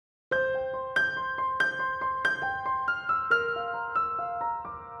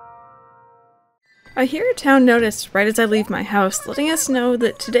I hear a town notice right as I leave my house, letting us know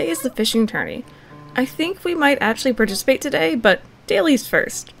that today is the fishing tourney. I think we might actually participate today, but dailies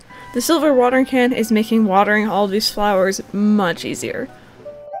first. The silver watering can is making watering all of these flowers much easier.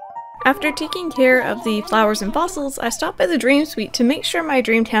 After taking care of the flowers and fossils, I stopped by the Dream Suite to make sure my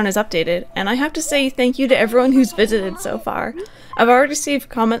dream town is updated, and I have to say thank you to everyone who's visited so far. I've already received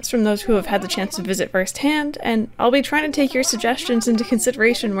comments from those who have had the chance to visit firsthand, and I'll be trying to take your suggestions into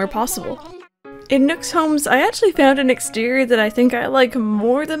consideration where possible. In Nook's homes, I actually found an exterior that I think I like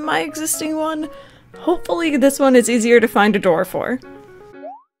more than my existing one. Hopefully this one is easier to find a door for.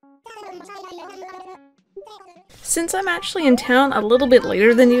 Since I'm actually in town a little bit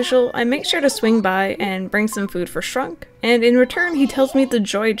later than usual, I make sure to swing by and bring some food for Shrunk, and in return he tells me the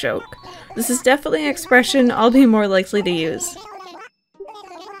joy joke. This is definitely an expression I'll be more likely to use.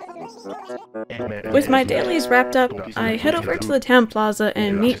 With my dailies wrapped up, I head over to the town plaza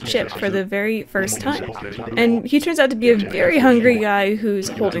and meet Chip for the very first time. And he turns out to be a very hungry guy who's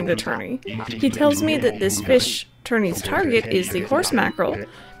holding the tourney. He tells me that this fish tourney's target is the horse mackerel,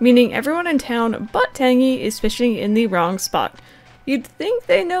 meaning everyone in town but Tangy is fishing in the wrong spot. You'd think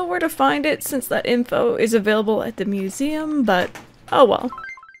they know where to find it since that info is available at the museum, but oh well.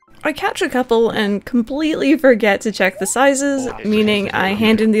 I catch a couple and completely forget to check the sizes, meaning I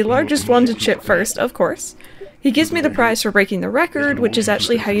hand in the largest one to Chip first, of course. He gives me the prize for breaking the record, which is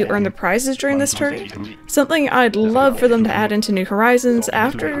actually how you earn the prizes during this tourney. Something I'd love for them to add into New Horizons.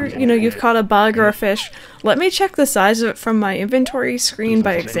 After, you've caught a bug or a fish, let me check the size of it from my inventory screen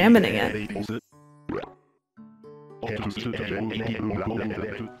by examining it.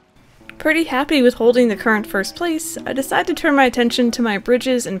 Pretty happy with holding the current first place, I decide to turn my attention to my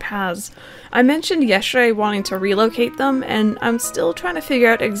bridges and paths. I mentioned yesterday wanting to relocate them, and I'm still trying to figure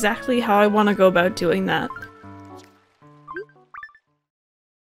out exactly how I want to go about doing that.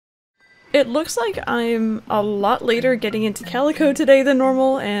 It looks like I'm a lot later getting into Calico today than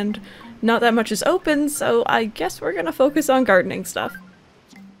normal, and not that much is open, so I guess we're gonna focus on gardening stuff.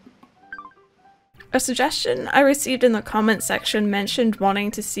 A suggestion I received in the comments section mentioned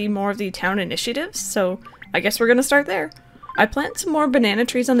wanting to see more of the town initiatives, so I guess we're gonna start there. I plant some more banana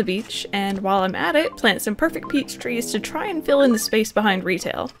trees on the beach, and while I'm at it, plant some perfect peach trees to try and fill in the space behind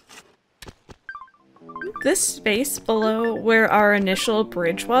retail. This space below where our initial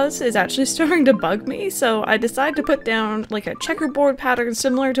bridge was is actually starting to bug me, so I decided to put down like a checkerboard pattern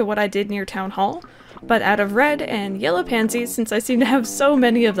similar to what I did near Town Hall, but out of red and yellow pansies since I seem to have so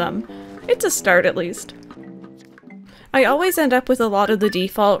many of them. It's a start, at least. I always end up with a lot of the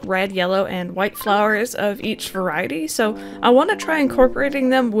default red, yellow, and white flowers of each variety, so I want to try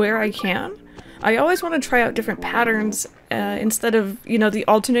incorporating them where I can. I always want to try out different patterns instead of, the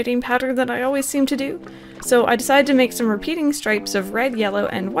alternating pattern that I always seem to do. So I decided to make some repeating stripes of red, yellow,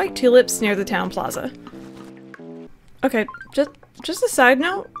 and white tulips near the town plaza. Okay, just a side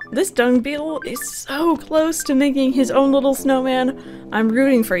note, this dung beetle is so close to making his own little snowman. I'm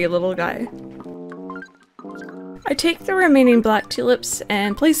rooting for you, little guy. I take the remaining black tulips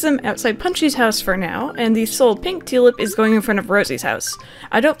and place them outside Punchy's house for now, and the sold pink tulip is going in front of Rosie's house.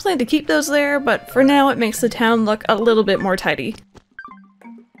 I don't plan to keep those there, but for now it makes the town look a little bit more tidy.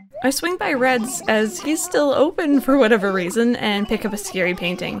 I swing by Red's as he's still open for whatever reason and pick up a scary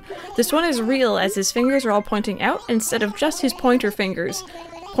painting. This one is real as his fingers are all pointing out instead of just his pointer fingers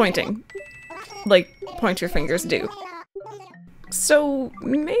pointing. Like pointer fingers do. So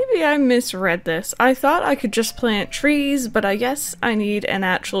maybe I misread this. I thought I could just plant trees, but I guess I need an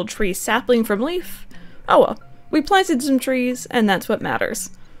actual tree sapling from leaf. Oh well, we planted some trees and that's what matters.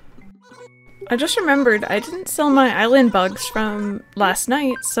 I just remembered I didn't sell my island bugs from last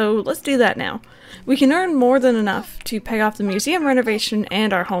night, so let's do that now. We can earn more than enough to pay off the museum renovation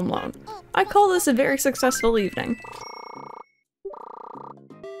and our home loan. I call this a very successful evening.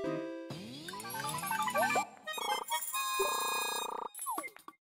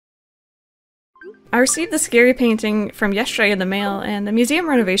 I received the scary painting from yesterday in the mail, and the museum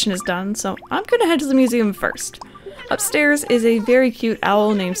renovation is done, so I'm gonna head to the museum first. Upstairs is a very cute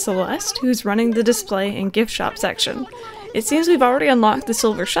owl named Celeste who's running the display and gift shop section. It seems we've already unlocked the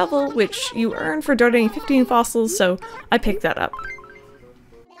silver shovel, which you earn for donating 15 fossils, so I picked that up.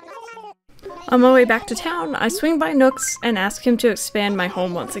 On my way back to town, I swing by Nook's and ask him to expand my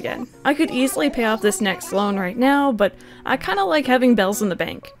home once again. I could easily pay off this next loan right now, but I kinda like having bells in the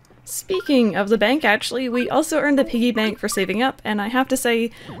bank. Speaking of the bank, actually, we also earned the piggy bank for saving up, and I have to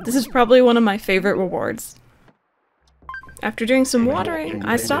say, this is probably one of my favorite rewards. After doing some watering,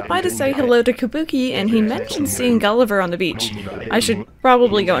 I stopped by to say hello to Kabuki, and he mentioned seeing Gulliver on the beach. I should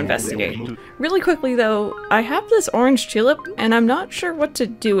probably go investigate. Really quickly though, I have this orange tulip, and I'm not sure what to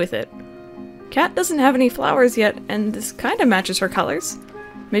do with it. Katt doesn't have any flowers yet, and this kind of matches her colors.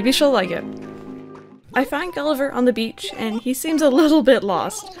 Maybe she'll like it. I find Gulliver on the beach, and he seems a little bit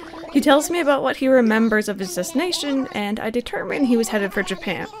lost. He tells me about what he remembers of his destination, and I determine he was headed for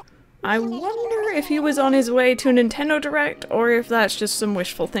Japan. I wonder if he was on his way to a Nintendo Direct, or if that's just some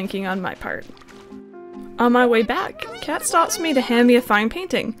wishful thinking on my part. On my way back, Katt stops me to hand me a fine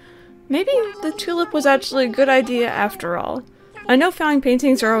painting. Maybe the tulip was actually a good idea after all. I know fine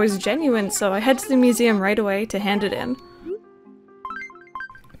paintings are always genuine, so I head to the museum right away to hand it in.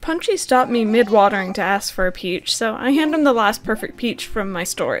 Punchy stopped me mid-watering to ask for a peach, so I hand him the last perfect peach from my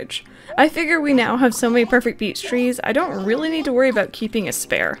storage. I figure we now have so many perfect peach trees, I don't really need to worry about keeping a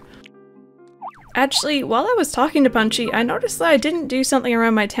spare. Actually, while I was talking to Punchy, I noticed that I didn't do something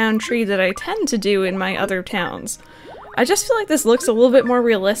around my town tree that I tend to do in my other towns. I just feel like this looks a little bit more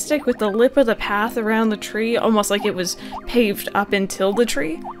realistic with the lip of the path around the tree, almost like it was paved up until the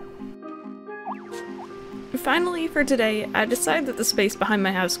tree. Finally, for today, I decided that the space behind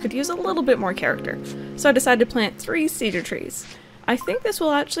my house could use a little bit more character, so I decided to plant 3 cedar trees. I think this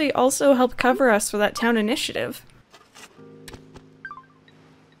will actually also help cover us for that town initiative.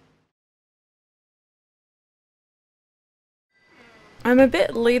 I'm a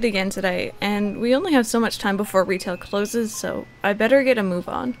bit late again today, and we only have so much time before retail closes, so I better get a move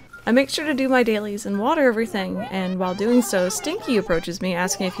on. I make sure to do my dailies and water everything, and while doing so, Stinky approaches me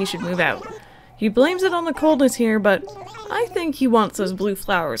asking if he should move out. He blames it on the coldness here, but I think he wants those blue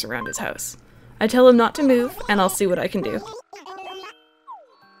flowers around his house. I tell him not to move, and I'll see what I can do.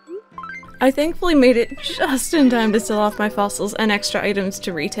 I thankfully made it just in time to sell off my fossils and extra items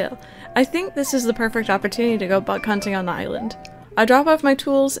to retail. I think this is the perfect opportunity to go bug hunting on the island. I drop off my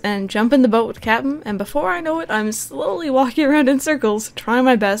tools and jump in the boat with Captain, and before I know it, I'm slowly walking around in circles, trying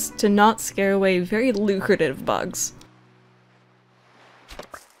my best to not scare away very lucrative bugs.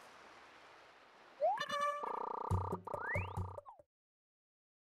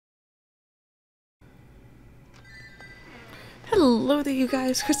 Hello there you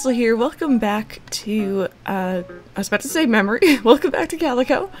guys, Crystal here. Welcome back to, I was about to say memory. Welcome back to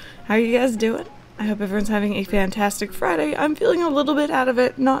Calico. How are you guys doing? I hope everyone's having a fantastic Friday. I'm feeling a little bit out of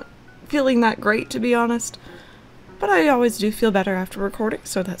it, not feeling that great to be honest. But I always do feel better after recording,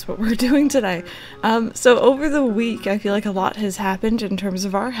 so that's what we're doing today. So over the week, I feel like a lot has happened in terms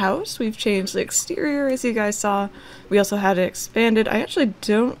of our house. We've changed the exterior, as you guys saw. We also had it expanded. I actually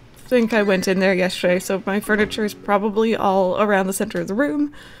don't think I went in there yesterday, so my furniture is probably all around the center of the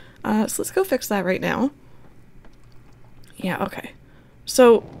room. So let's go fix that right now. Yeah, okay.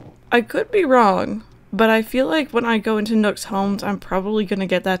 So I could be wrong, but I feel like when I go into Nook's Homes, I'm probably going to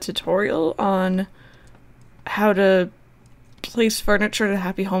get that tutorial on how to place furniture in a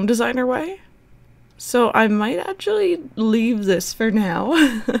happy home designer way. So I might actually leave this for now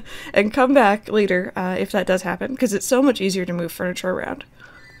and come back later if that does happen, because it's so much easier to move furniture around.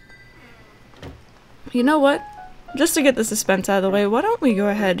 You know what? Just to get the suspense out of the way, why don't we go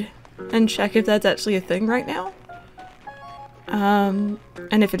ahead and check if that's actually a thing right now?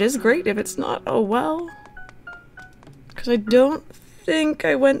 And if it is, great. If it's not, oh well. Because I don't think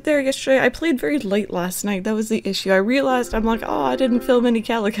I went there yesterday. I played very late last night. That was the issue. I realized, I'm like, oh, I didn't film any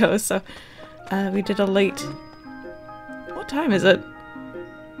Calico, so we did a late... What time is it?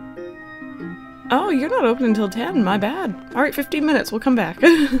 Oh, you're not open until 10. My bad. Alright, 15 minutes. We'll come back.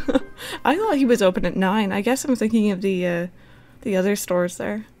 I thought he was open at 9. I guess I'm thinking of the other stores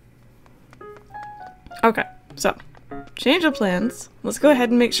there. Okay, so... change of plans. Let's go ahead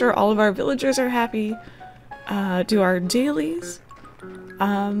and make sure all of our villagers are happy. Do our dailies.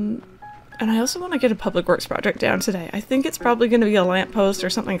 And I also want to get a public works project down today. I think it's probably going to be a lamppost or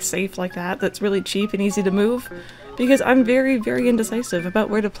something safe like that that's really cheap and easy to move. Because I'm very, very indecisive about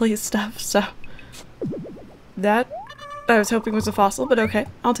where to place stuff, so... That, I was hoping was a fossil, but okay.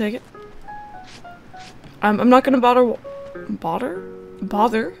 I'll take it. I'm not going to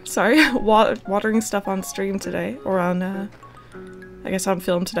bother, sorry, watering stuff on stream today, or on, I guess on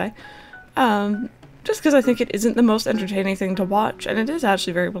film today, just because I think it isn't the most entertaining thing to watch, and it is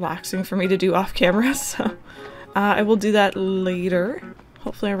actually very relaxing for me to do off camera, so I will do that later.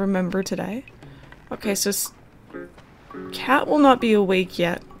 Hopefully I remember today. Okay, so Katt will not be awake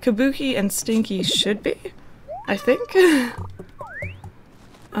yet. Kabuki and Stinky should be, I think.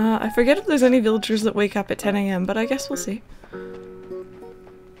 I forget if there's any villagers that wake up at 10 AM, but I guess we'll see.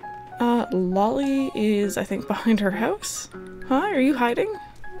 Lolly is, I think, behind her house. Hi, are you hiding?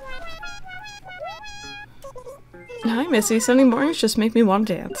 Hi, Missy. Sunday mornings just make me want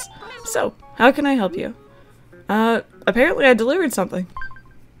to dance. So, how can I help you? Apparently I delivered something.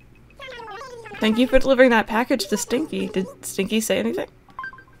 Thank you for delivering that package to Stinky. Did Stinky say anything?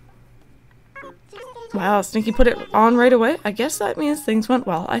 Wow, Stinky put it on right away. I guess that means things went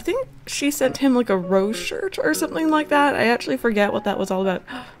well. I think she sent him like a rose shirt or something like that. I actually forget what that was all about.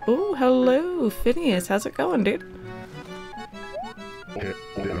 Oh, hello, Phineas. How's it going, dude?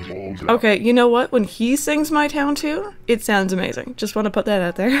 Okay, you know what? When he sings My Town too, it sounds amazing. Just want to put that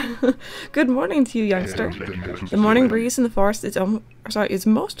out there. Good morning to you, youngster. The morning breeze in the forest is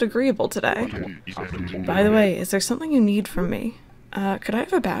most agreeable today. By the way, is there something you need from me? Could I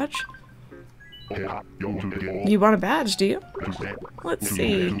have a badge? You want a badge, do you? Let's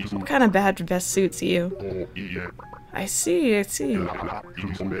see. What kind of badge best suits you? I see, I see.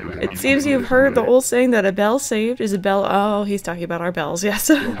 It seems you've heard the old saying that a bell saved is a bell— oh, he's talking about our bells, yes.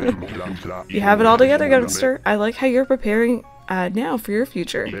 You have it all together, youngster. I like how you're preparing now for your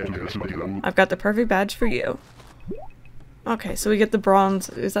future. I've got the perfect badge for you. Okay, so we get the bronze—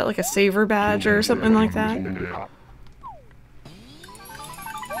 is that like a saver badge or something like that?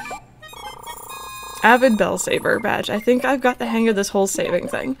 Avid Bell Saver badge. I think I've got the hang of this whole saving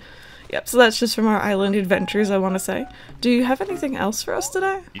thing. Yep, so that's just from our island adventures, I want to say. Do you have anything else for us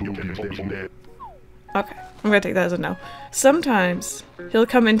today? Okay, I'm gonna take that as a no. Sometimes he'll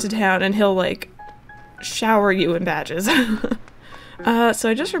come into town and he'll, like, shower you in badges. So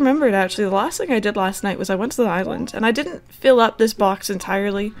I just remembered, actually, the last thing I did last night was I went to the island, and I didn't fill up this box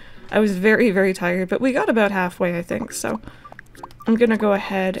entirely. I was very, very tired, but we got about halfway, I think, so I'm gonna go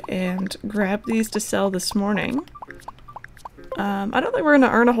ahead and grab these to sell this morning. I don't think we're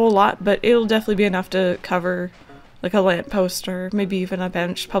gonna earn a whole lot, but it'll definitely be enough to cover like a lamppost or maybe even a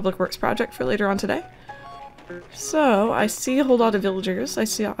bench public works project for later on today. So I see a whole lot of villagers. I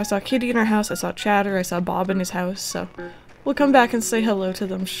saw Kitty in her house, I saw Chatter, I saw Bob in his house, so we'll come back and say hello to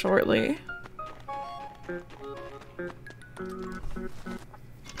them shortly.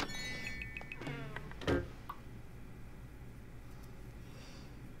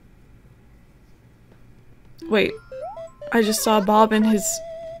 Wait, I just saw Bob in his—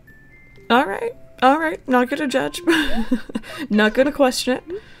 alright, not gonna judge. Not gonna question it.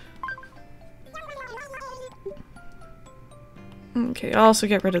 Okay, I'll also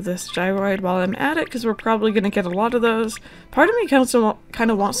get rid of this gyroid while I'm at it, because we're probably gonna get a lot of those. Part of me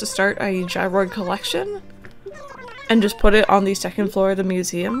kind of wants to start a gyroid collection and just put it on the second floor of the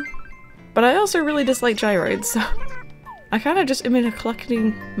museum. But I also really dislike gyroids, so I kind of just am in a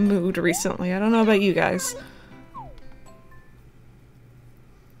collecting mood recently. I don't know about you guys.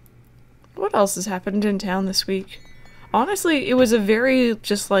 What else has happened in town this week? Honestly, it was a very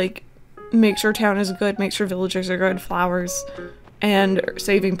just like, make sure town is good, make sure villagers are good, flowers, and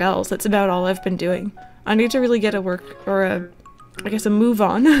saving bells. That's about all I've been doing. I need to really get a work, or I guess a move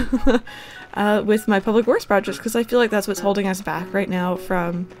on with my public works projects, because I feel like that's what's holding us back right now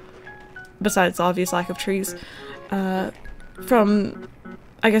from, besides the obvious lack of trees, from,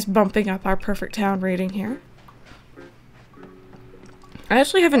 I guess, bumping up our perfect town rating here. I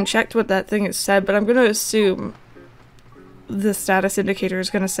actually haven't checked what that thing has said, but I'm going to assume the status indicator is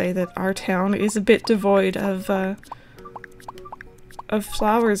going to say that our town is a bit devoid of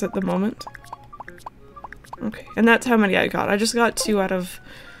flowers at the moment. Okay, and that's how many I got. I just got 2 out of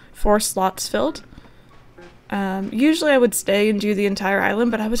 4 slots filled. Usually I would stay and do the entire island,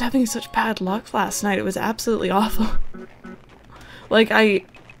 but I was having such bad luck last night. It was absolutely awful. Like,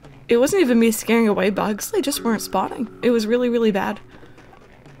 it wasn't even me scaring away bugs, they just weren't spawning. It was really, really bad.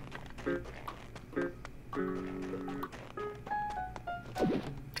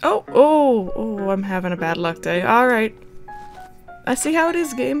 Oh, I'm having a bad luck day. Alright. I see how it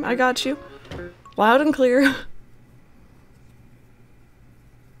is, game. I got you. Loud and clear.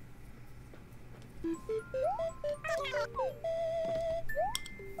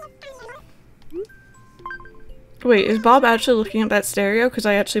 Wait, is Bob actually looking at that stereo? Because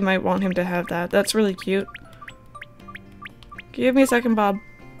I actually might want him to have that. That's really cute. Give me a second, Bob.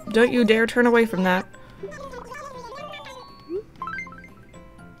 Don't you dare turn away from that.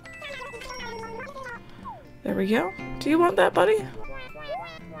 There we go. Do you want that, buddy?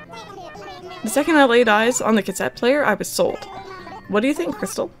 The second I laid eyes on the cassette player, I was sold. What do you think,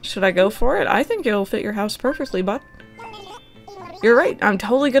 Crystal? Should I go for it? I think it'll fit your house perfectly, bud. You're right, I'm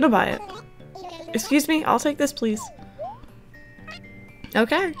totally gonna buy it. Excuse me, I'll take this, please.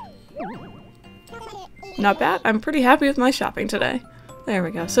 Okay. Not bad. I'm pretty happy with my shopping today. There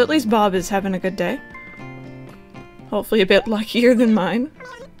we go. So at least Bob is having a good day. Hopefully a bit luckier than mine.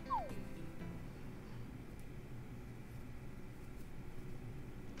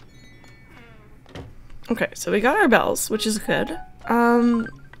 Okay, so we got our bells, which is good.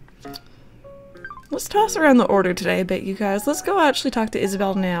 Let's toss around the order today a bit, you guys. Let's go actually talk to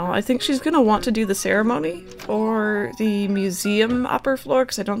Isabel now. I think she's gonna want to do the ceremony for the museum upper floor,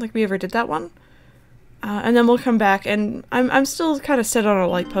 because I don't think we ever did that one. And then we'll come back, and I'm still kind of set on a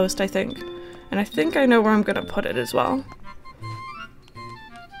light post, I think. And I think I know where I'm gonna put it as well.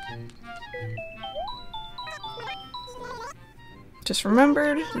 Just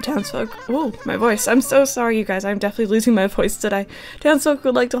remembered, the townsfolk— oh, my voice. I'm so sorry, you guys. I'm definitely losing my voice today. Townsfolk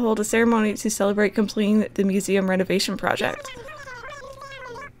would like to hold a ceremony to celebrate completing the museum renovation project.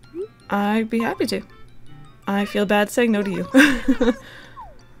 I'd be happy to. I feel bad saying no to you.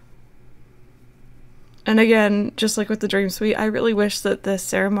 And again, just like with the Dream Suite, I really wish that this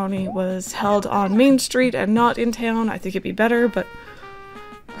ceremony was held on Main Street and not in town. I think it'd be better, but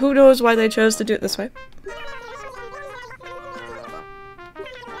who knows why they chose to do it this way.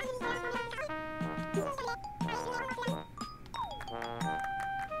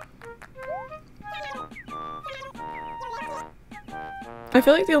 I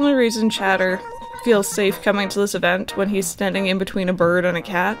feel like the only reason Chatter feels safe coming to this event when he's standing in between a bird and a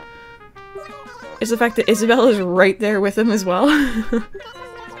cat is the fact that Isabelle is right there with him as well.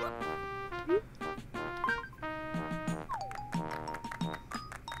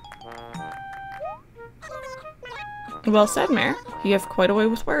 Well said, Mare. You have quite a way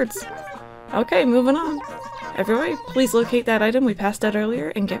with words. Okay, moving on. Everybody, please locate that item we passed out earlier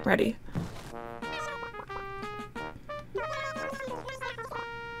and get ready.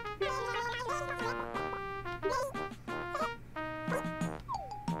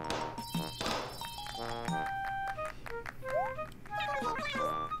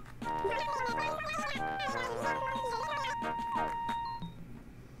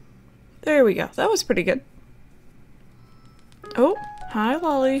 There we go. That was pretty good. Oh, hi,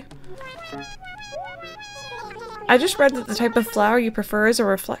 Lolly. I just read that the type of flower you prefer is a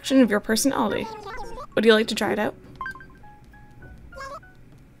reflection of your personality. Would you like to try it out?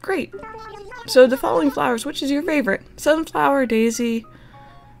 Great. So the following flowers, which is your favorite? Sunflower, daisy,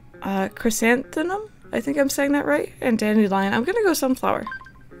 chrysanthemum? I think I'm saying that right? And dandelion. I'm gonna go sunflower.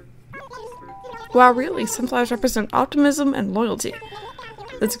 Wow, really? Sunflowers represent optimism and loyalty.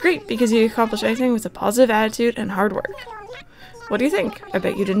 That's great, because you accomplish anything with a positive attitude and hard work. What do you think? I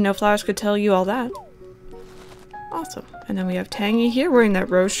bet you didn't know flowers could tell you all that. Awesome. And then we have Tangy here wearing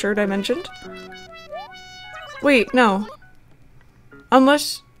that rose shirt I mentioned. Wait, no.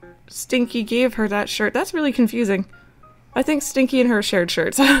 Unless Stinky gave her that shirt. That's really confusing. I think Stinky and her shared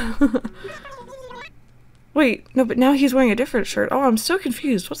shirts. Wait, no, but now he's wearing a different shirt. Oh, I'm so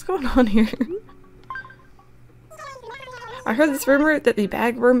confused. What's going on here? I heard this rumor that the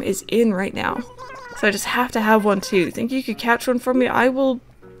bagworm is in right now. So I just have to have one too. Think you could catch one for me? I will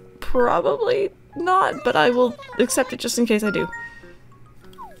probably not, but I will accept it just in case I do.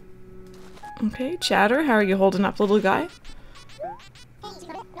 Okay, Chatter, how are you holding up, little guy?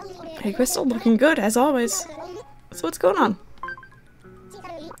 Hey, Crystal, looking good, as always. So what's going on?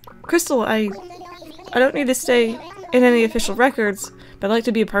 Crystal, I don't need to stay in any official records, but I like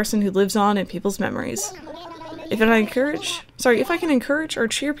to be a person who lives on in people's memories. If I can encourage or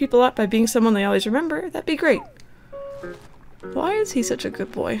cheer people up by being someone they always remember, that'd be great. Why is he such a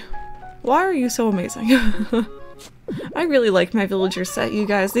good boy? Why are you so amazing? I really like my villager set, you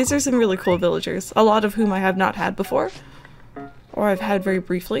guys. These are some really cool villagers, a lot of whom I have not had before, or I've had very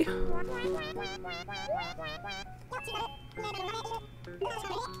briefly.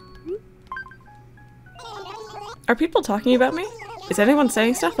 Are people talking about me? Is anyone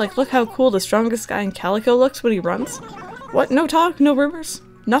saying stuff like, look how cool the strongest guy in Calico looks when he runs? What? No talk? No rumors?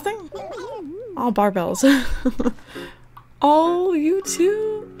 Nothing? All barbells. Oh, you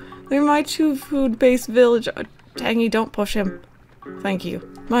two? They're my two food-based village. Tangy, don't push him. Thank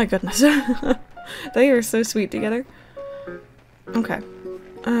you. My goodness. They are so sweet together. Okay.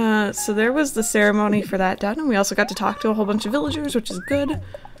 So there was the ceremony for that done, and we also got to talk to a whole bunch of villagers, which is good.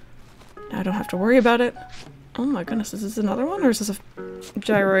 Now I don't have to worry about it. Oh my goodness, is this another one, or is this a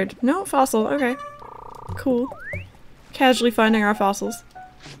gyroid? No, fossil, okay. Cool. Casually finding our fossils.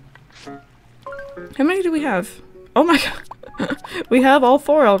 How many do we have? Oh my god. We have all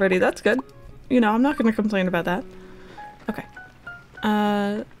 4 already, that's good. You know, I'm not gonna complain about that. Okay.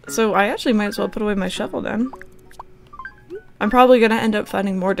 So I actually might as well put away my shovel then. I'm probably gonna end up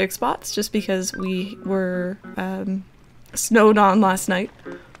finding more dig spots just because we were, snowed on last night.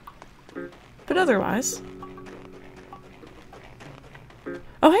 But otherwise...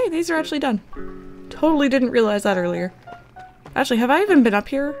 Oh hey, these are actually done. Totally didn't realize that earlier. Actually, have I even been up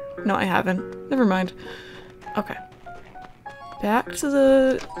here? No, I haven't. Never mind. Okay. Back to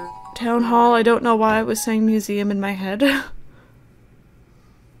the town hall. I don't know why I was saying museum in my head.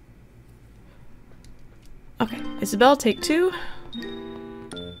 Okay, Isabelle, take 2.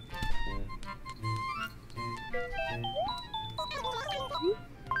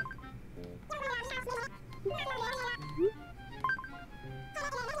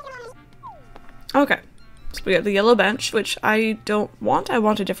 things. We have the yellow bench, which I don't want. I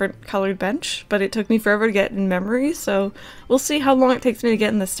want a different colored bench, but it took me forever to get in memory, so we'll see how long it takes me to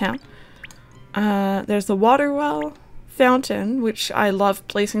get in this town. There's the water well, fountain, which I love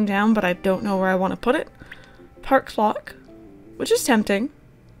placing down, but I don't know where I want to put it. Park clock, which is tempting.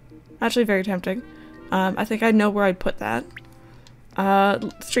 Actually very tempting. I think I know where I'd put that.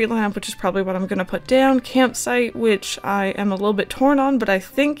 Street lamp, which is probably what I'm gonna put down. Campsite, which I am a little bit torn on, but I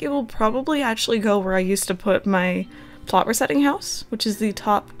think it will probably actually go where I used to put my plot resetting house, which is the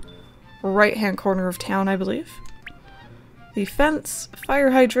top right-hand corner of town, I believe. The fence,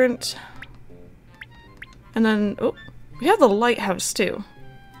 fire hydrant, and then, oh, we have the lighthouse too.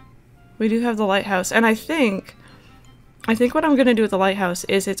 We do have the lighthouse, and I think what I'm gonna do with the lighthouse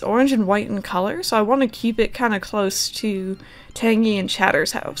is it's orange and white in color, so I want to keep it kind of close to Tangy and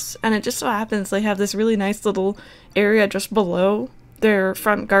Chatter's house. And it just so happens they have this really nice little area just below their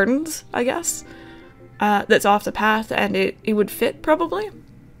front gardens, I guess, that's off the path, and it would fit probably.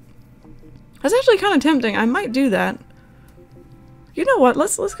 That's actually kind of tempting. I might do that. You know what?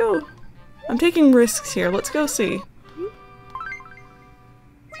 Let's go. I'm taking risks here. Let's go see.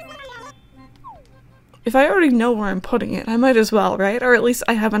 If I already know where I'm putting it, I might as well, right? Or at least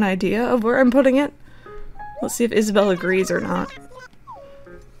I have an idea of where I'm putting it. Let's see if Isabel agrees or not.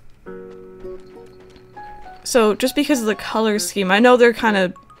 So, just because of the color scheme, I know they're kind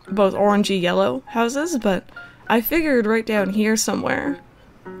of both orangey yellow houses, but I figured right down here somewhere.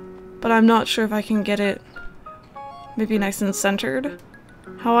 But I'm not sure if I can get it maybe nice and centered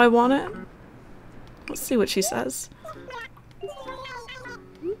how I want it. Let's see what she says.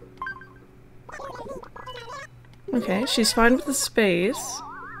 Okay, she's fine with the space.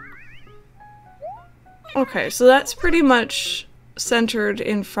 Okay, so that's pretty much centered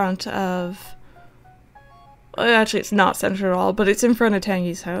in front of... Well, actually, it's not centered at all, but it's in front of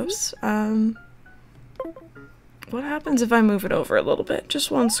Tangy's house. What happens if I move it over a little bit? Just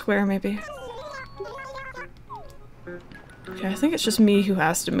one square, maybe. Okay, I think it's just me who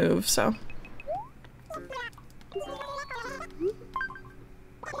has to move, so...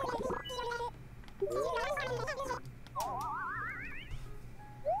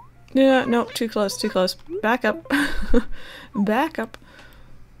 Yeah, nope, too close, too close. Back up. Back up.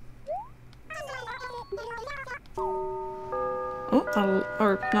 Oh,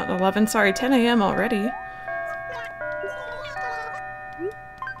 or not 11, sorry, 10 a.m. already.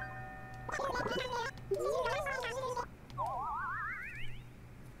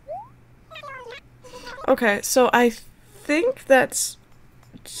 Okay, so I think that's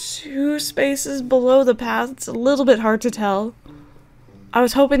 2 spaces below the path. It's a little bit hard to tell. I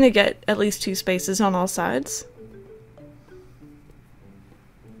was hoping to get at least 2 spaces on all sides.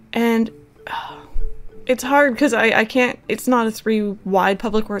 And it's hard because I can't, it's not a 3 wide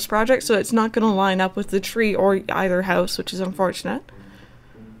public works project, so it's not going to line up with the tree or either house, which is unfortunate.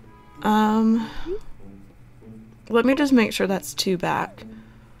 Let me just make sure that's 2 back.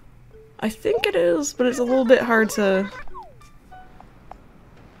 I think it is, but it's a little bit hard to...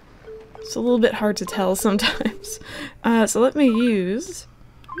 It's a little bit hard to tell sometimes. So let me use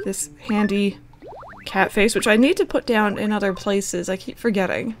this handy cat face, which I need to put down in other places. I keep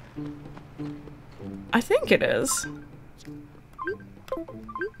forgetting. I think it is.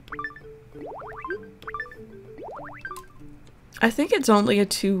 I think it's only a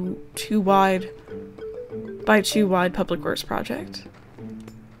 2 wide by 2 wide public works project.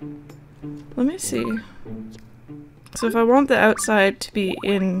 Let me see. So if I want the outside to be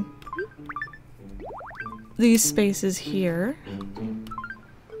in these spaces here.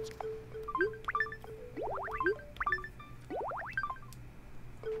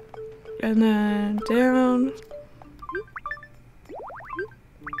 And then down.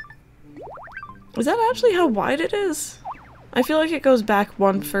 Is that actually how wide it is? I feel like it goes back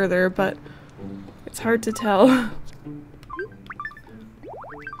one further, but it's hard to tell.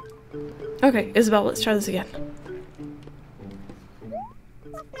 Okay, Isabel, let's try this again.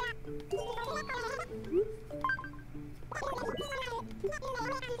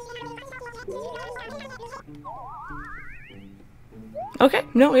 Okay,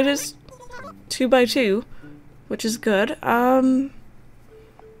 no, it is 2 by 2, which is good.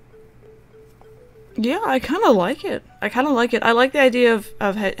 Yeah, I kind of like it. I kind of like it. I like the idea of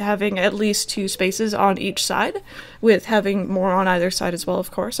having at least 2 spaces on each side, with having more on either side as well, of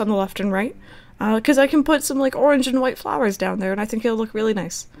course, on the left and right. Because I can put some, like, orange and white flowers down there, and I think it'll look really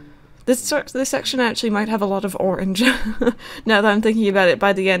nice. This section actually might have a lot of orange, now that I'm thinking about it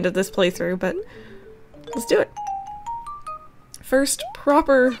by the end of this playthrough, but let's do it. First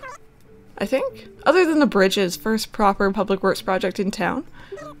proper, I think, other than the bridges, first proper public works project in town.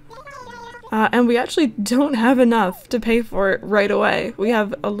 And we actually don't have enough to pay for it right away. We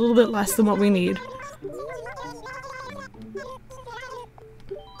have a little bit less than what we need.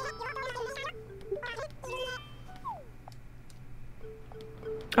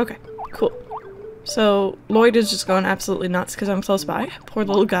 Okay, cool. So Lloyd is just going absolutely nuts because I'm close by. Poor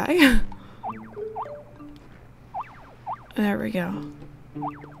little guy. There we go.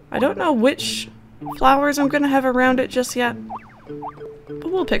 I don't know which flowers I'm gonna have around it just yet,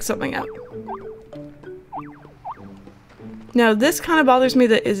 but we'll pick something out. Now this kind of bothers me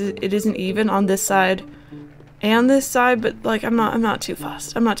that it isn't even on this side and this side, but like I'm not too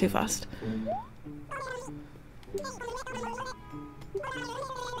fussed. I'm not too fussed.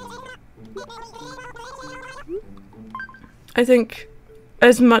 I think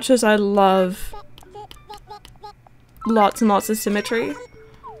as much as I love lots and lots of symmetry,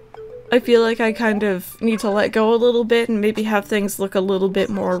 I feel like I kind of need to let go a little bit and maybe have things look a little bit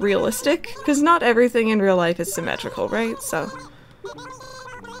more realistic, because not everything in real life is symmetrical, right? So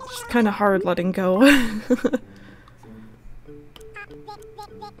it's kind of hard letting go.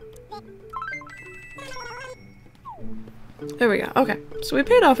 There we go. Okay, so we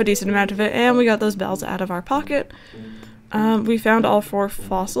paid off a decent amount of it and we got those bells out of our pocket. We found all 4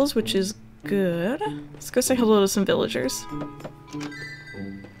 fossils, which is good. Let's go say hello to some villagers.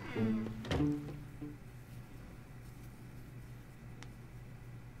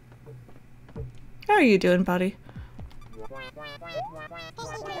 How are you doing, buddy?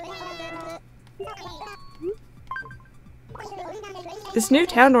 This new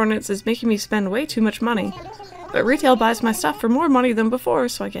town ordinance is making me spend way too much money. But retail buys my stuff for more money than before,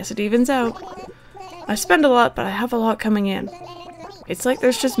 so I guess it evens out. I spend a lot, but I have a lot coming in. It's like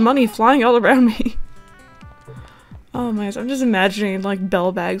there's just money flying all around me. Oh my gosh, I'm just imagining like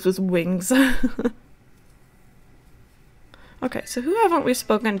bell bags with wings. Okay, so who haven't we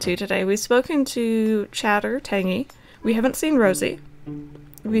spoken to today? We've spoken to Chatter, Tangy. We haven't seen Rosie.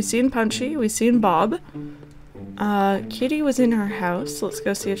 We've seen Punchy. We've seen Bob. Kitty was in her house. Let's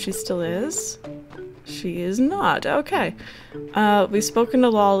go see if she still is. She is not. Okay. We've spoken to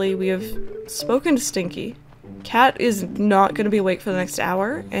Lolly. We have spoken to Stinky. Katt is not going to be awake for the next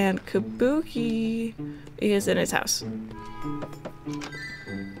hour. And Kabuki is in his house.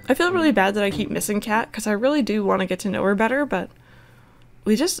 I feel really bad that I keep missing Katt, because I really do want to get to know her better, but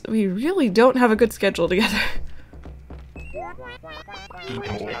we really don't have a good schedule together.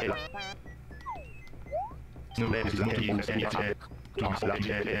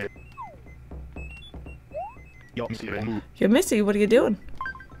 Yo, Missy, what are you doing?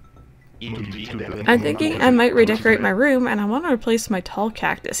 I'm thinking I might redecorate my room, and I want to replace my tall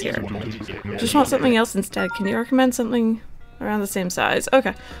cactus here. Just want something else instead. Can you recommend something around the same size?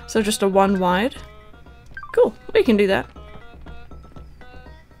 Okay, so just a 1 wide. Cool, we can do that.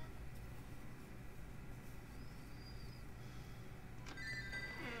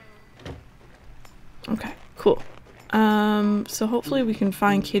 Okay, cool. So hopefully we can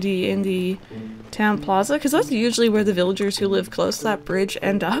find Kitty in the town plaza, because that's usually where the villagers who live close to that bridge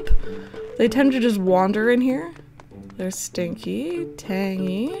end up. They tend to just wander in here. There's Stinky,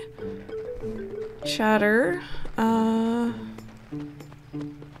 Tangy, Chatter, I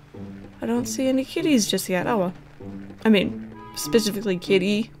don't see any kitties just yet. Oh well. I mean, specifically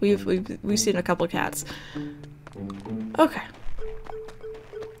Kitty. We've seen a couple cats. Okay.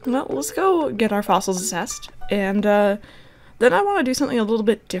 Well, let's go get our fossils assessed, and then I want to do something a little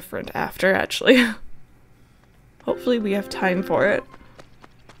bit different after, actually. Hopefully we have time for it.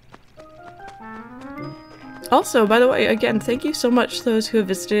 Also, by the way, again, thank you so much to those who have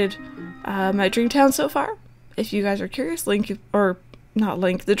visited my dream town so far. If you guys are curious, link, or not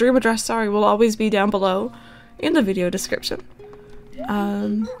link, the dream address, sorry, will always be down below in the video description.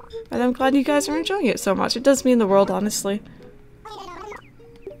 And I'm glad you guys are enjoying it so much. It does mean the world, honestly.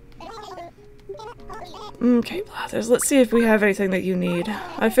 Okay, Blathers, let's see if we have anything that you need.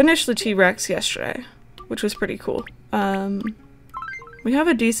 I finished the T-Rex yesterday, which was pretty cool. We have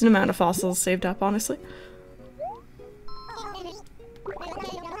a decent amount of fossils saved up, honestly.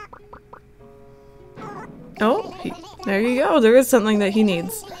 Oh, there you go. There is something that he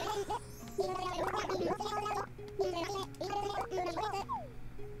needs.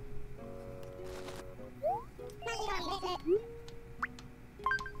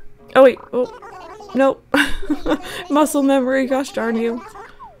 Oh wait, oh, nope. Muscle memory, gosh darn you.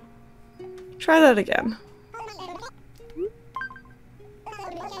 Try that again.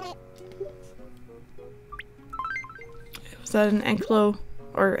 Was that an Anklo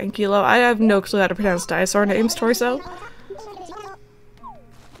or Ankilo? I have no clue how to pronounce dinosaur names, Torso.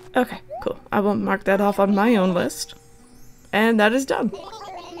 Okay, cool. I will mark that off on my own list. And that is done.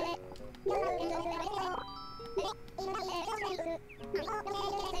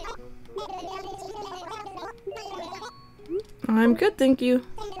 I'm good, thank you.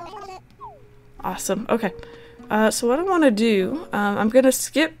 Awesome, okay. So what I want to do, I'm gonna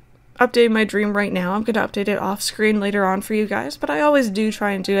skip updating my dream right now. I'm gonna update it off screen later on for you guys, but I always do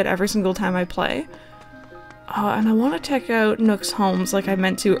try and do it every single time I play. And I want to check out Nook's homes like I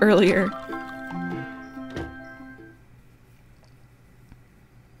meant to earlier.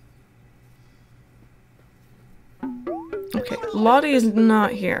 Okay, Lottie is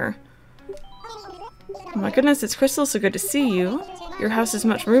not here. Oh my goodness, it's Crystal, so good to see you. Your house is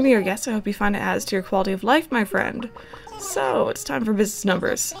much roomier, yes, I hope you find it adds to your quality of life, my friend. So, it's time for business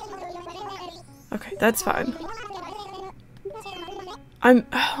numbers. Okay, that's fine.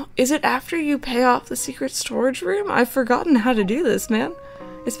 Is it after you pay off the secret storage room? I've forgotten how to do this, man.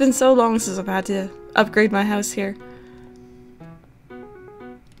 It's been so long since I've had to upgrade my house here.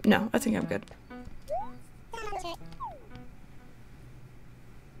 No, I think I'm good.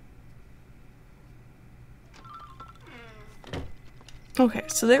 Okay,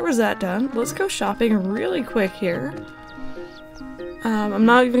 so there was that done. Let's go shopping really quick here. I'm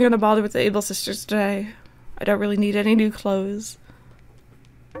not even gonna bother with the Able Sisters today. I don't really need any new clothes.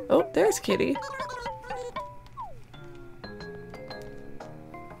 Oh, there's Kitty.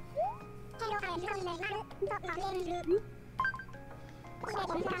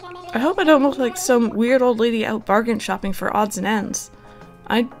 I hope I don't look like some weird old lady out bargain shopping for odds and ends.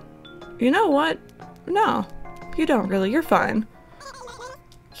 You know what? No, you don't really. You're fine.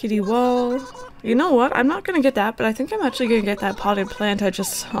 Kitty wall. You know what? I'm not gonna get that, but I think I'm actually gonna get that potted plant I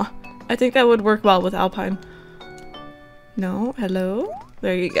just saw. I think that would work well with Alpine. No? Hello?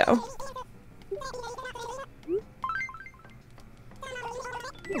 There you go.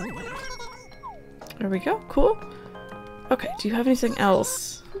 There we go. Cool. Okay, do you have anything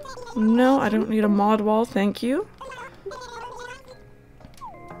else? No, I don't need a mod wall, thank you.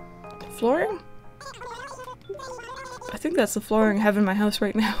 Flooring? I think that's the flooring I have in my house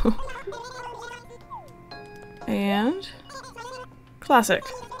right now. And classic.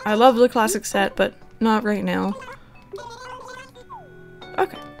 I love the classic set, but not right now.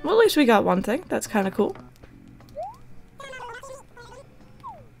 Okay, well at least we got one thing. That's kind of cool.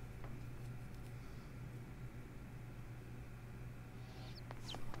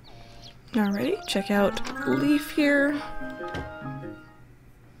 Alrighty, check out Leaf here.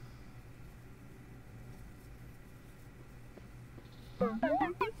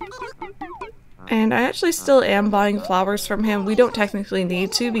 And I actually still am buying flowers from him. We don't technically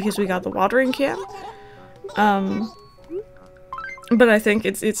need to because we got the watering can. But I think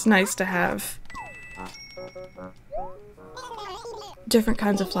it's nice to have different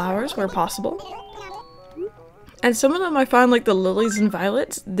kinds of flowers where possible. And some of them I find, like the lilies and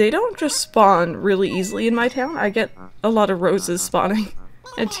violets, they don't just spawn really easily in my town. I get a lot of roses spawning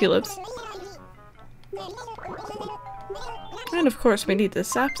and tulips. And of course we need the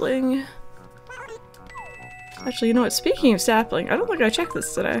sapling. Actually, you know what? Speaking of sapling, I don't think I checked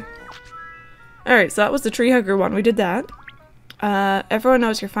this today. Alright, so that was the tree hugger one. We did that. Everyone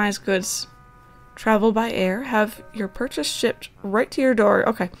knows your finest goods travel by air. Have your purchase shipped right to your door.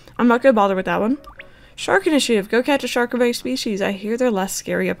 Okay, I'm not gonna bother with that one. Shark initiative. Go catch a shark of any species. I hear they're less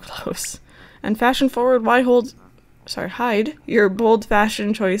scary up close. And fashion forward, hide your bold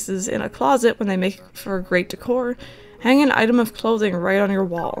fashion choices in a closet when they make for great decor. Hang an item of clothing right on your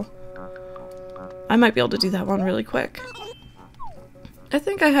wall. I might be able to do that one really quick. I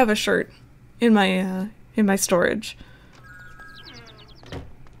think I have a shirt in my storage.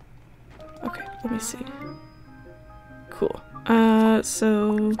 Okay, let me see. Cool.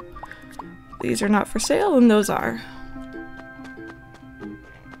 So these are not for sale and those are.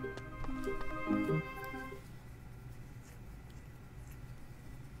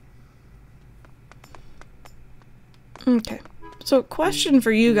 Okay. So question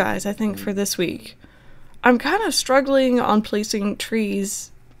for you guys, I think, for this week. I'm kind of struggling on placing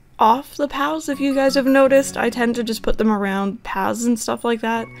trees off the paths, if you guys have noticed. I tend to just put them around paths and stuff like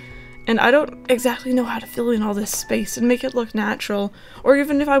that. And I don't exactly know how to fill in all this space and make it look natural. Or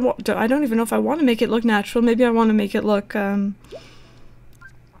even if I don't even know if I want to make it look natural. Maybe I want to make it look very,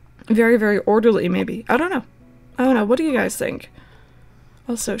 very orderly, maybe. I don't know. I don't know. What do you guys think?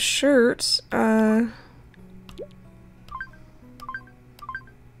 Also, shirts.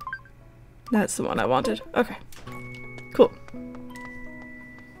 That's the one I wanted. Okay. Cool.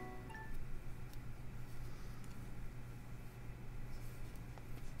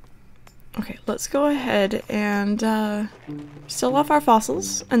 Okay, let's go ahead and sell off our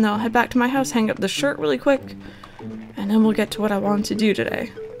fossils, and then I'll head back to my house, hang up the shirt really quick, and then we'll get to what I wanted to do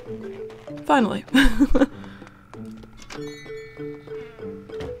today. Finally.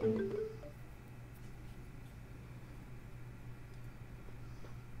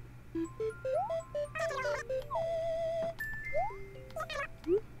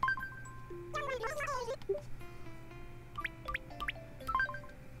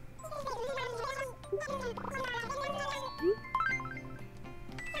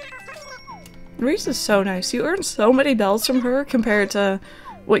 Reese is so nice. You earn so many bells from her compared to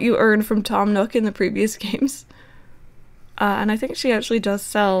what you earned from Tom Nook in the previous games. And I think she actually does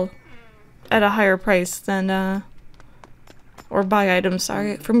sell at a higher price than, or buy items,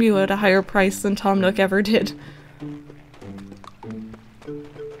 sorry, from you at a higher price than Tom Nook ever did.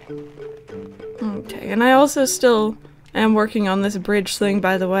 Okay, and I also still am working on this bridge thing,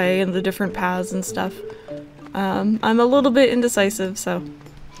 by the way, and the different paths and stuff. I'm a little bit indecisive, so...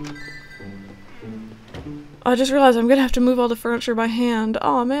 I just realized I'm gonna have to move all the furniture by hand.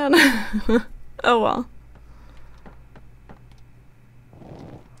 Aw, man. Oh well.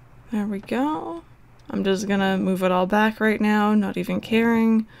 There we go. I'm just gonna move it all back right now, not even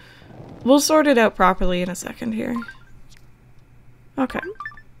caring. We'll sort it out properly in a second here. Okay.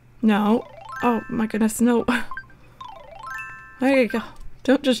 No. Oh my goodness, no. There you go.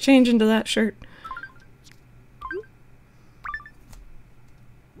 Don't just change into that shirt.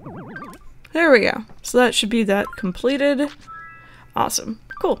 There we go. So that should be that completed. Awesome.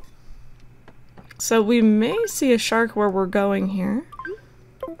 Cool. So we may see a shark where we're going here.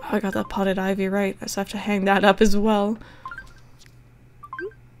 Oh, I got that potted ivy right. I just have to hang that up as well.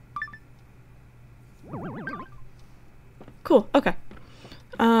 Cool. Okay.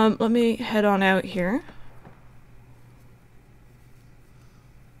 Let me head on out here.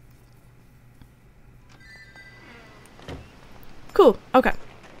 Cool. Okay.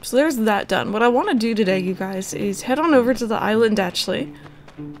 So there's that done. What I want to do today, you guys, is head on over to the island, actually,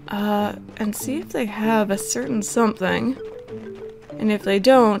 and see if they have a certain something. And if they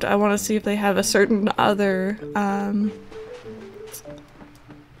don't, I want to see if they have a certain other,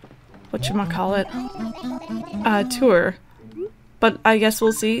 whatchamacallit, tour. But I guess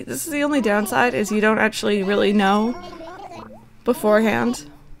we'll see. This is the only downside, is you don't actually really know beforehand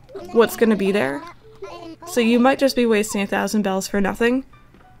what's gonna be there. So you might just be wasting 1,000 bells for nothing.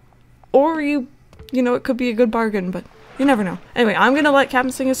 Or you know, it could be a good bargain, but you never know. Anyway, I'm gonna let Captain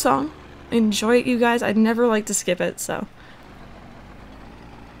sing his song. Enjoy it, you guys. I'd never like to skip it, so.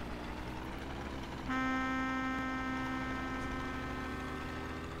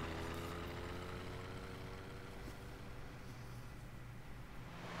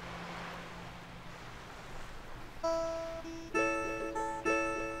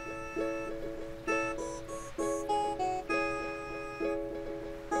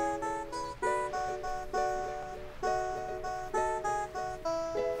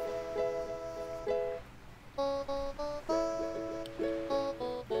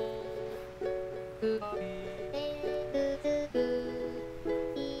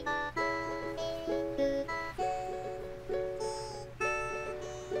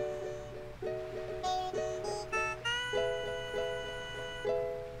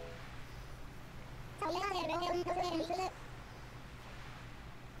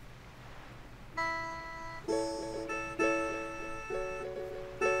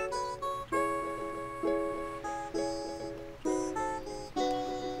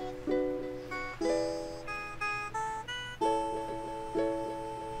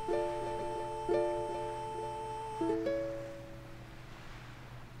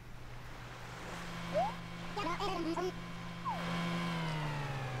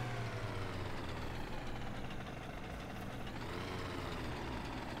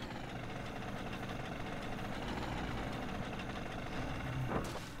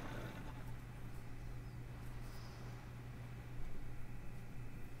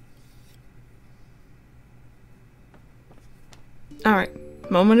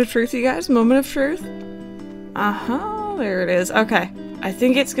 Alright, moment of truth, you guys, moment of truth. Uh-huh, there it is. Okay, I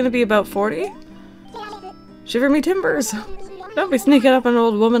think it's gonna be about 40. Shiver me timbers! Don't be sneaking up on an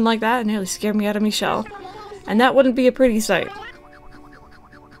old woman like that, and nearly scared me out of me shell. And that wouldn't be a pretty sight.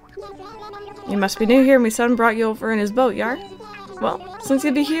 You must be new here, my son brought you over in his boat, yar? Well, since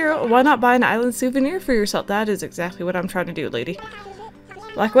you be here, why not buy an island souvenir for yourself? That is exactly what I'm trying to do, lady.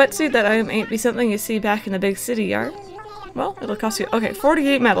 Black wetsuit that ain't be something you see back in the big city, yar? Well, it'll cost you- okay,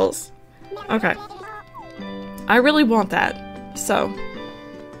 48 medals. Okay. I really want that. So,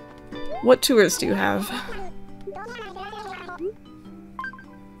 what tours do you have?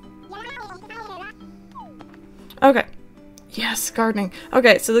 Okay. Yes, gardening.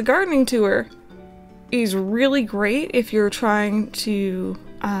 Okay, so the gardening tour is really great if you're trying to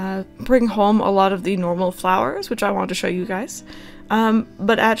bring home a lot of the normal flowers, which I want to show you guys.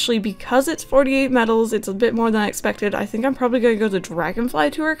 But actually, because it's 48 medals, it's a bit more than I expected. I think I'm probably going to go the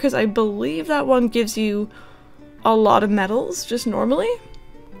Dragonfly tour, because I believe that one gives you a lot of medals, just normally.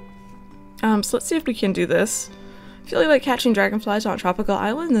 So let's see if we can do this. If you really like catching dragonflies on a tropical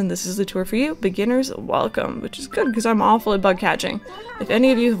island, then this is the tour for you. Beginners welcome, which is good because I'm awful at bug catching. If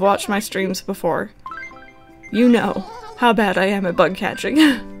any of you have watched my streams before, you know how bad I am at bug catching.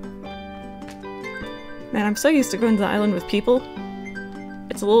 Man, I'm so used to going to the island with people.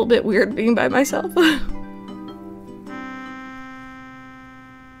 It's a little bit weird being by myself.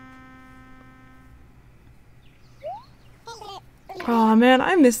 Aw, man,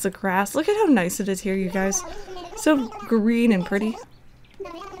 I miss the grass. Look at how nice it is here, you guys. So green and pretty.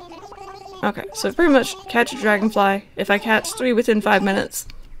 Okay, so pretty much catch a dragonfly. If I catch 3 within 5 minutes,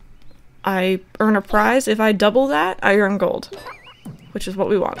 I earn a prize. If I double that, I earn gold. Which is what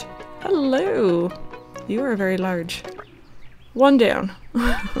we want. Hello! You are very large. 1 down.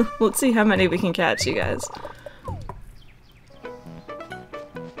 Let's see how many we can catch, you guys.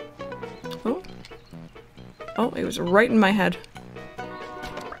 Oh. Oh, it was right in my head.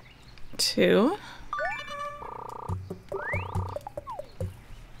 2.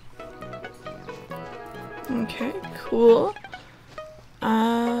 Okay, cool.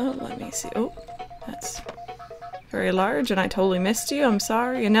 Let me see. Oh, that's very large, and I totally missed you. I'm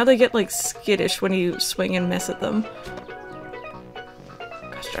sorry. And now they get, like, skittish when you swing and miss at them.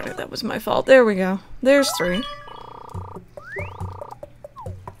 Gosh darn it, that was my fault. There we go. There's 3.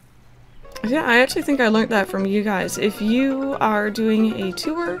 Yeah, I actually think I learned that from you guys. If you are doing a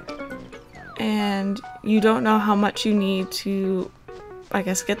tour and you don't know how much you need to, I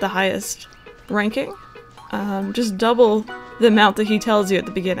guess, get the highest ranking, just double the amount that he tells you at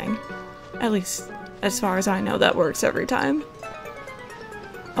the beginning. At least, as far as I know, that works every time.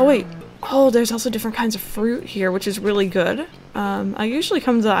 Oh wait, oh, there's also different kinds of fruit here, which is really good. I usually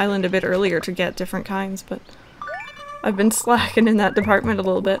come to the island a bit earlier to get different kinds, but I've been slacking in that department a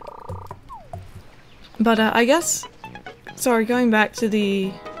little bit. But I guess, sorry, going back to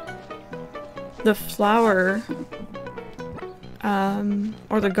the flower,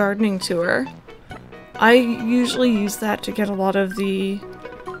 or the gardening tour, I usually use that to get a lot of the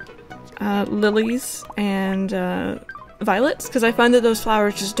lilies and violets, because I find that those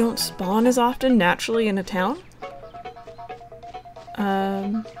flowers just don't spawn as often naturally in a town.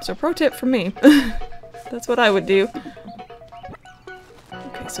 So pro tip from me. That's what I would do.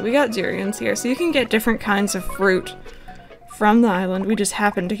 Okay, so we got durians here, so you can get different kinds of fruit from the island. We just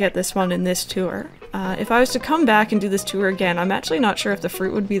happened to get this one in this tour. If I was to come back and do this tour again, I'm actually not sure if the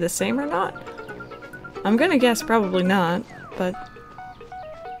fruit would be the same or not. I'm gonna guess probably not, but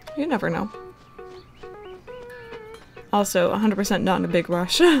you never know. Also, 100% not in a big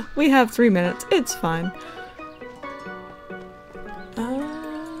rush. We have 3 minutes, it's fine.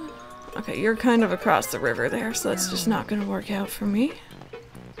 Okay, you're kind of across the river there, so that's just not gonna work out for me.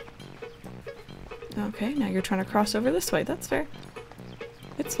 Okay, now you're trying to cross over this way, that's fair.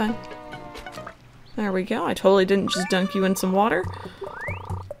 It's fine. There we go, I totally didn't just dunk you in some water.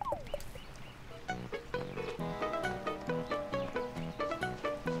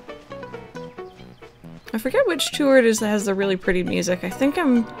 I forget which tour it is that has the really pretty music. I think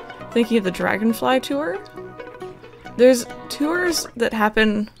I'm thinking of the Dragonfly tour. There's tours that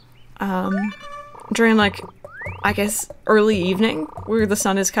happen during, like, I guess early evening where the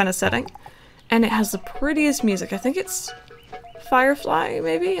sun is kind of setting, and it has the prettiest music. I think it's Firefly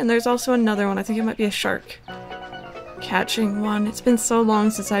maybe, and there's also another one. I think it might be a shark catching one. It's been so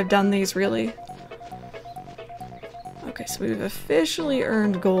long since I've done these, really. Okay, so we've officially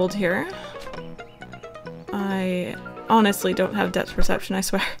earned gold here. I honestly don't have depth perception, I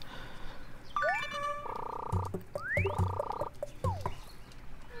swear.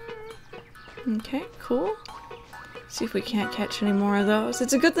 Okay, cool. See if we can't catch any more of those.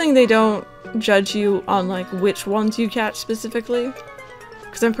 It's a good thing they don't judge you on, like, which ones you catch specifically.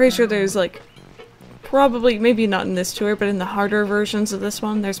 Because I'm pretty sure there's, like, probably, maybe not in this tour, but in the harder versions of this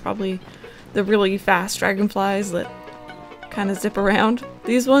one, there's probably the really fast dragonflies that kind of zip around.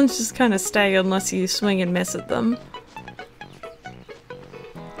 These ones just kind of stay unless you swing and miss at them.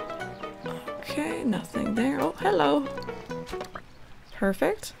 Okay, nothing there. Oh, hello.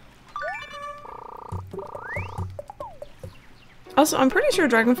 Perfect. Also, I'm pretty sure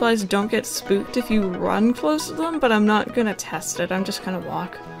dragonflies don't get spooked if you run close to them, but I'm not gonna test it. I'm just gonna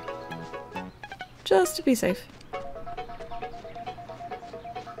walk. Just to be safe.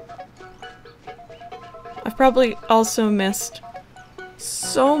 I've probably also missed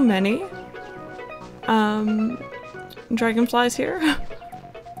so many dragonflies here.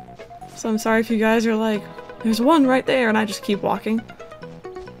 So I'm sorry if you guys are like, there's one right there, and I just keep walking.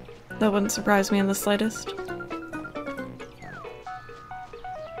 That wouldn't surprise me in the slightest.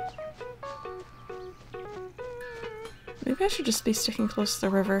 Maybe I should just be sticking close to the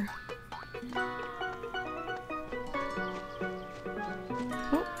river.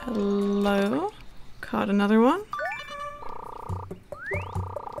 Hello. Caught another one.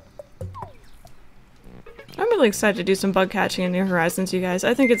 I'm really excited to do some bug catching in New Horizons, you guys.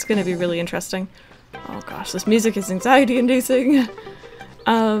 I think it's going to be really interesting. Oh gosh, this music is anxiety-inducing.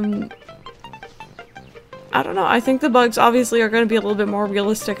 I don't know, I think the bugs obviously are going to be a little bit more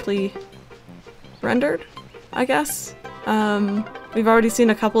realistically rendered, I guess. We've already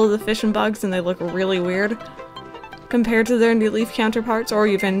seen a couple of the fish and bugs and they look really weird compared to their New Leaf counterparts or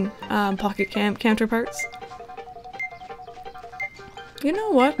even Pocket Camp counterparts. You know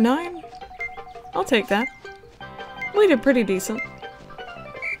what, 9? I'll take that. We did pretty decent.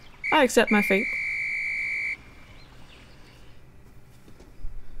 I accept my fate.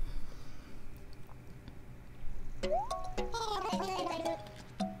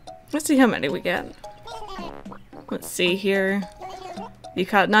 Let's see how many we get. Let's see here. You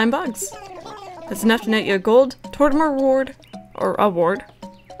caught 9 bugs. That's enough to net you a gold, totem reward, or award,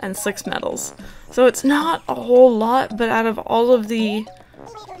 and 6 medals. So it's not a whole lot, but out of all of the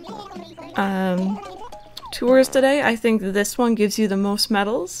tours today, I think this one gives you the most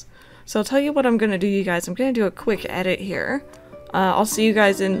medals. So I'll tell you what I'm gonna do, you guys. I'm gonna do a quick edit here. I'll see you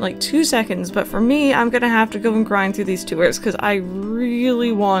guys in like 2 seconds, but for me, I'm gonna have to go and grind through these tours because I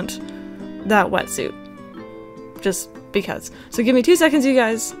really want that wetsuit. Just because. So give me 2 seconds, you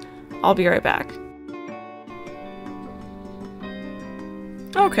guys. I'll be right back.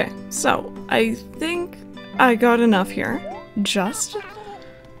 Okay, so I think I got enough here. Just.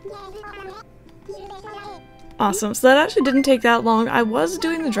 Awesome, so that actually didn't take that long. I was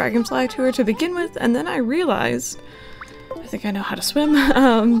doing the Dragonfly tour to begin with, and then I realized, I think I know how to swim,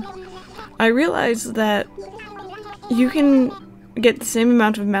 I realized that you can get the same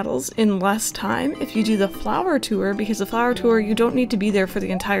amount of medals in less time if you do the flower tour, because the flower tour, you don't need to be there for the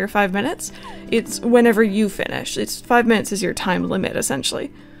entire 5 minutes. It's whenever you finish. It's 5 minutes is your time limit,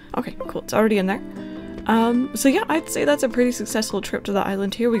 essentially. Okay, cool, it's already in there. So yeah, I'd say that's a pretty successful trip to the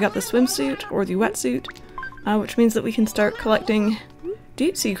island here. We got the swimsuit, or the wetsuit, which means that we can start collecting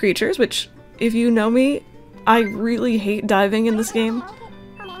deep sea creatures, which, if you know me, I really hate diving in this game.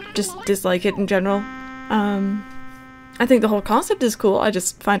 Just dislike it in general. I think the whole concept is cool, I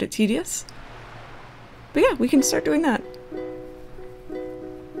just find it tedious. But yeah, we can start doing that.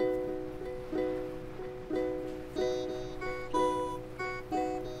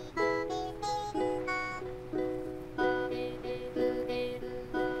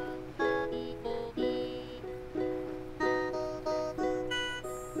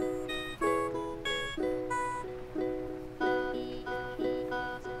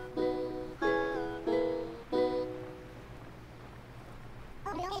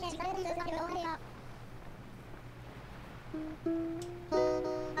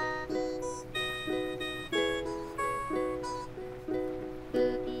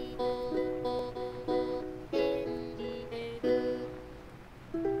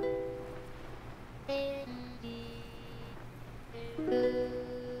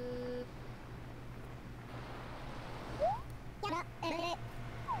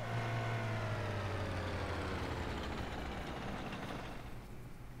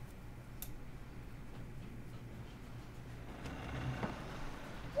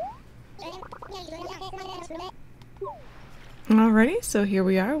 Alrighty, so here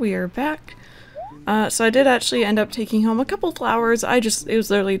we are back. So I did actually end up taking home a couple flowers. It was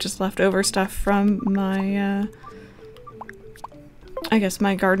literally just leftover stuff from my, I guess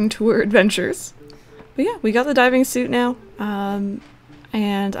my garden tour adventures. But yeah, we got the diving suit now, and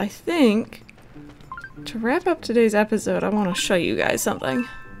I think, to wrap up today's episode, I want to show you guys something.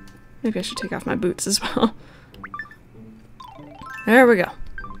 Maybe I should take off my boots as well. There we go.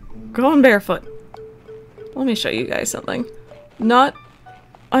 Going barefoot. Let me show you guys something.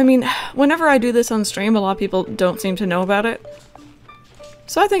 I mean, whenever I do this on stream, a lot of people don't seem to know about it.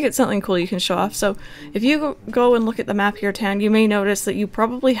 So I think it's something cool you can show off. So if you go and look at the map here, Tan, you may notice that you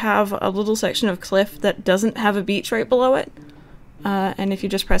probably have a little section of cliff that doesn't have a beach right below it. And if you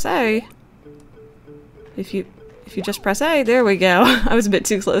just press A, if you just press A, there we go. I was a bit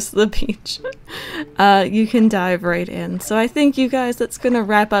too close to the beach. You can dive right in. So I think, you guys, that's gonna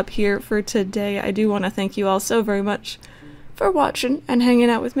wrap up here for today. I do want to thank you all so very much for watching and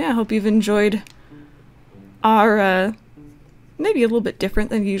hanging out with me. I hope you've enjoyed our, maybe a little bit different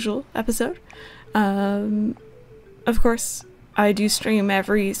than usual episode. Of course, I do stream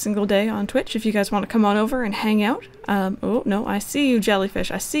every single day on Twitch if you guys want to come on over and hang out. Oh, no, I see you, jellyfish.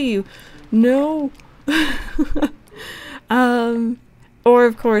 I see you. No. Or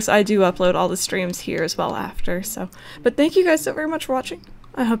of course I do upload all the streams here as well after, so. But thank you guys so very much for watching.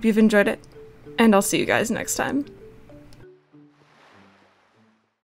 I hope you've enjoyed it, and I'll see you guys next time.